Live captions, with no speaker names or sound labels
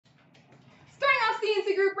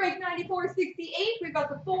the group break 9468. We've got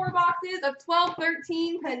the 4 boxes of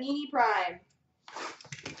 1213 Panini Prime.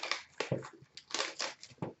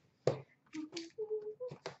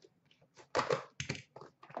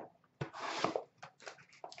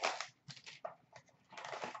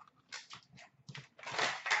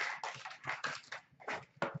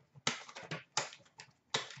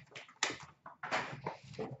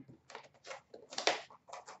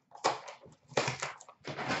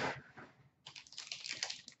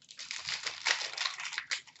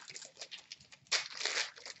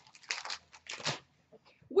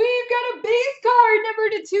 We've got a base card number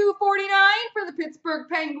to 249 for the Pittsburgh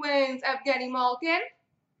Penguins, Evgeny Malkin.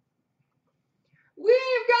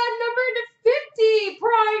 We've got number to 50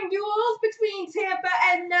 prime duels between Tampa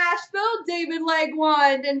and Nashville, David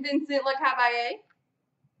Legwand and Vincent Lecavalier.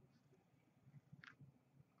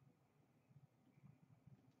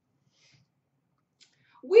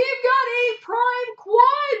 We've got a prime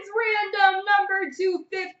quads random number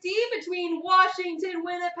 250 between Washington,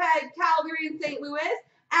 Winnipeg, Calgary, and St. Louis.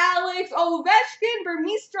 Alex Ovechkin,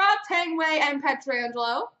 Vermistra, Tangway, and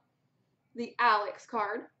Pietrangelo. The Alex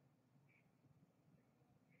card.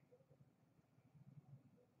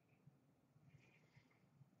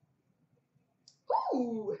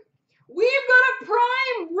 Ooh, we've got a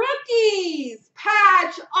prime rookies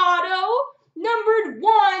patch auto, numbered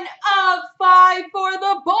 1 of 5 for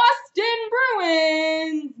the Boston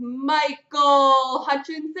Bruins, Michael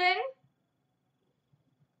Hutchinson.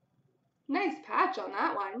 Nice patch on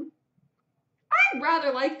that one. I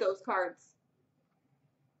rather like those cards.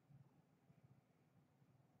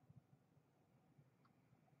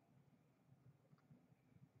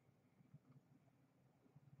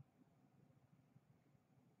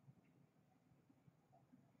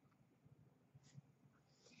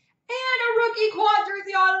 And a rookie quad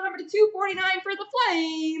jersey auto number to 249 for the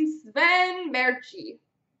Flames, Sven Merchi.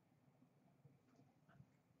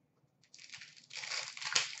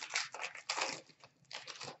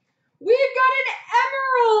 We've got an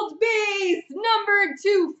emerald base number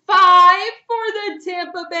 25 for the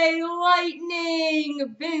Tampa Bay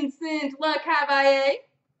Lightning, Vincent Lecavalier.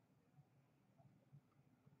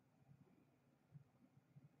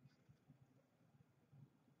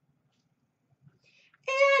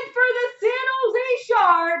 And for the San Jose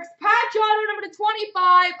Sharks, patch auto number to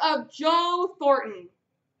 25 of Joe Thornton.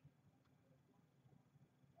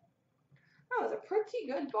 That was a pretty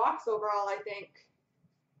good box overall, I think.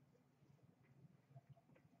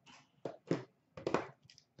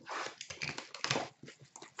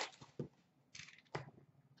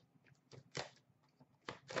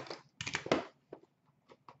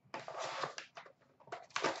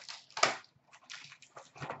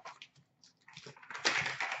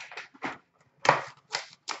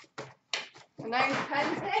 A nice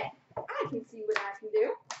pen hit. I can see what I can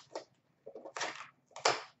do.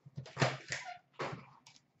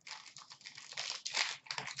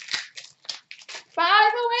 By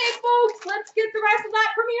the way, folks, let's get the rest of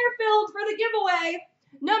that Premier filled for the giveaway.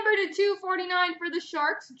 Number to 249 for the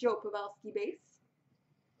Sharks, Joe Pavelski base.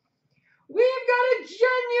 We've got a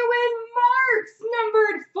genuine marks,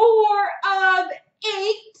 numbered 4 of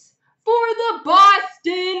 8 for the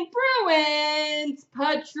Boston Bruins,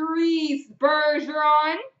 Patrice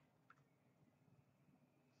Bergeron.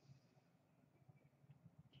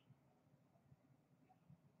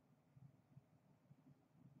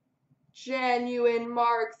 Genuine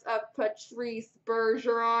marks of Patrice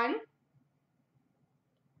Bergeron.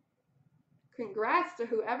 Congrats to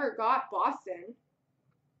whoever got Boston.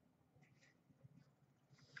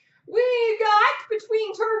 We've got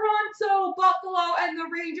between Toronto, Buffalo, and the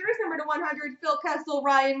Rangers, number to 100, Phil Kessel,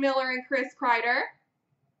 Ryan Miller, and Chris Kreider.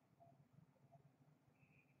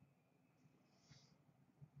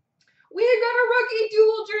 We've got a rookie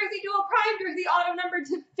dual prime jersey auto number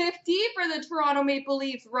to 50 for the Toronto Maple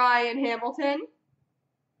Leafs, Ryan Hamilton.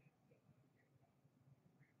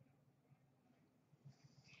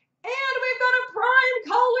 And we've got a prime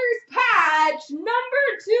colors patch number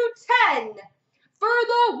 210 for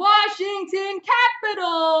the Washington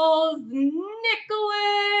Capitals,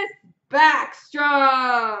 Nicholas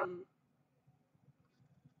Backstrom.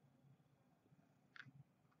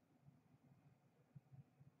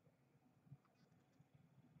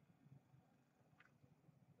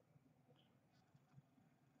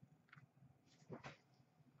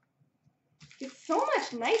 There's so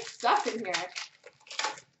much nice stuff in here.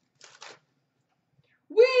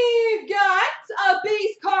 We've got a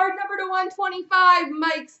base card number to 125,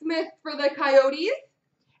 Mike Smith for the Coyotes.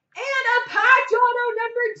 And a patch auto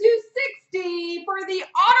number 260 for the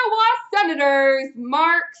Ottawa Senators,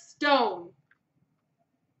 Mark Stone.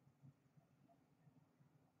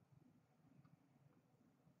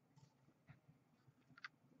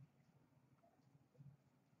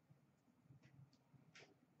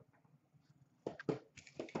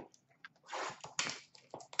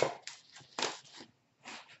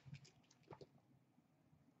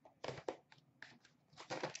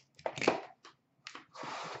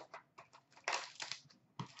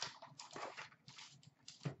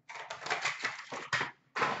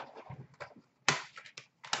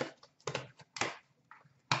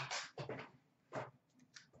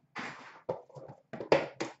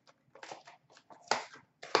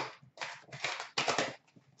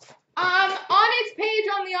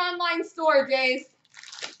 store, Jace.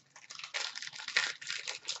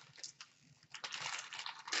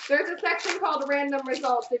 There's a section called Random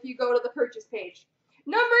Results if you go to the purchase page.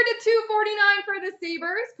 Number to 249 for the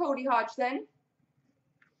Sabres, Cody Hodgson.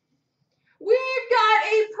 We've got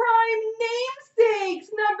a Prime Namesakes,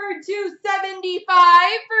 number 275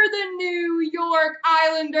 for the New York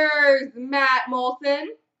Islanders, Matt Molson.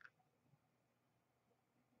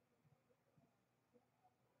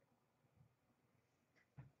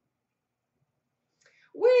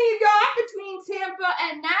 We've got between Tampa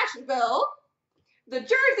and Nashville, the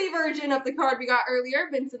jersey version of the card we got earlier,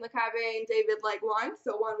 Vincent LeCabe and David Legwand.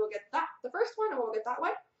 So one will get that, the first one, and we'll get that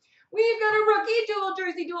one. We've got a rookie dual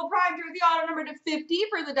jersey, dual prime jersey, auto number to 50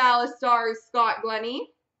 for the Dallas Stars, Scott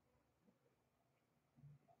Glennie.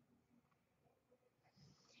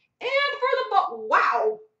 And for the,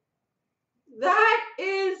 wow, that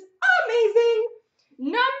is amazing.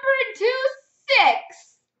 Number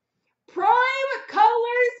 26, Prime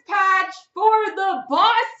Colors patch for the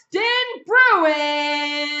Boston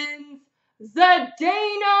Bruins,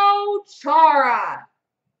 CloutsnChara.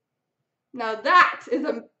 Now that is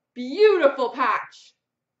a beautiful patch.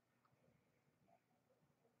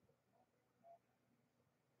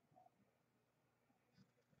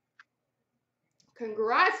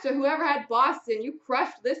 Congrats to whoever had Boston. You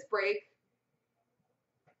crushed this break.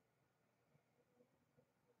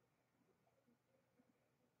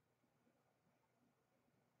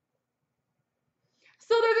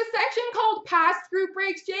 So there's a section called Past Group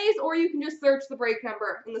Breaks, Jays, or you can just search the break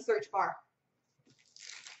number in the search bar.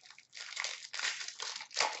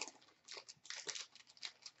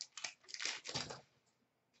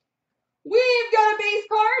 We've got a base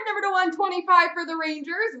card, number to 125 for the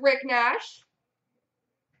Rangers, Rick Nash.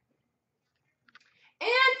 And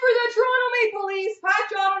for the Toronto Maple Leafs,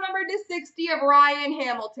 patch auto number to 60 of Ryan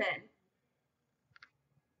Hamilton.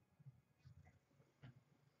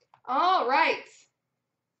 All right.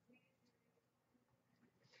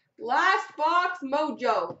 Last box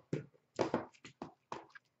mojo.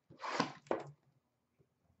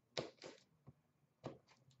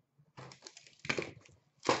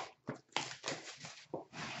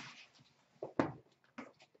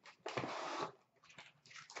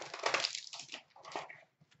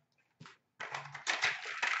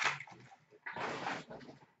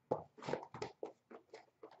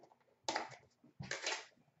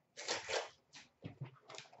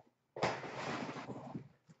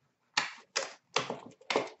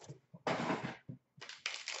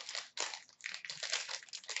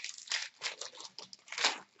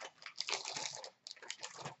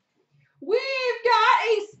 We've got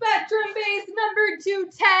a Spectrum base number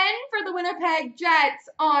 210 for the Winnipeg Jets,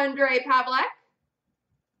 Andre Pavlik.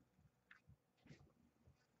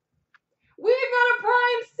 We've got a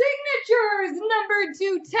Prime Signatures number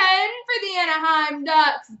 210 for the Anaheim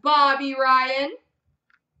Ducks, Bobby Ryan.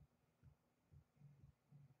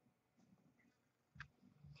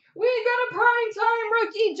 We've got a Prime Time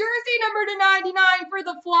Rookie Jersey number to 99 for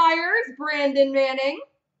the Flyers, Brandon Manning.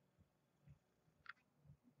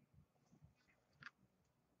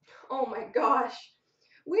 Oh my gosh.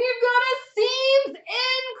 We've got a Seems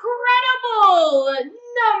Incredible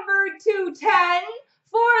number 210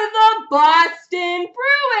 for the Boston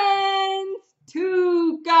Bruins,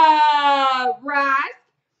 Tuukka Rask.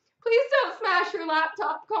 Please don't smash your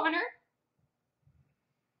laptop, Connor.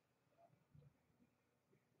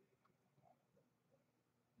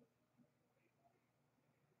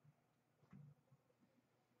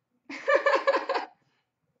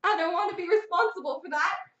 I don't want to be responsible for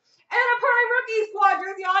that. And a Prime Rookie Squad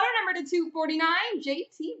jersey auto number to 249,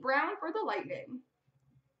 JT Brown for the Lightning.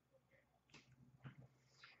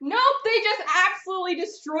 Nope, they just absolutely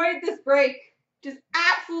destroyed this break. Just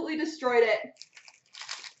absolutely destroyed it.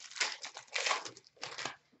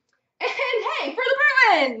 And hey, for the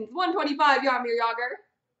Bruins, 125 Jaromir Jagr.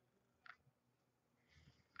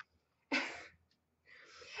 And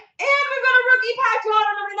we've got a rookie patch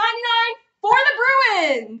auto number 99 for the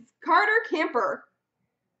Bruins, Carter Camper.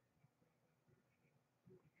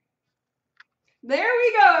 There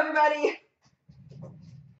we go, everybody.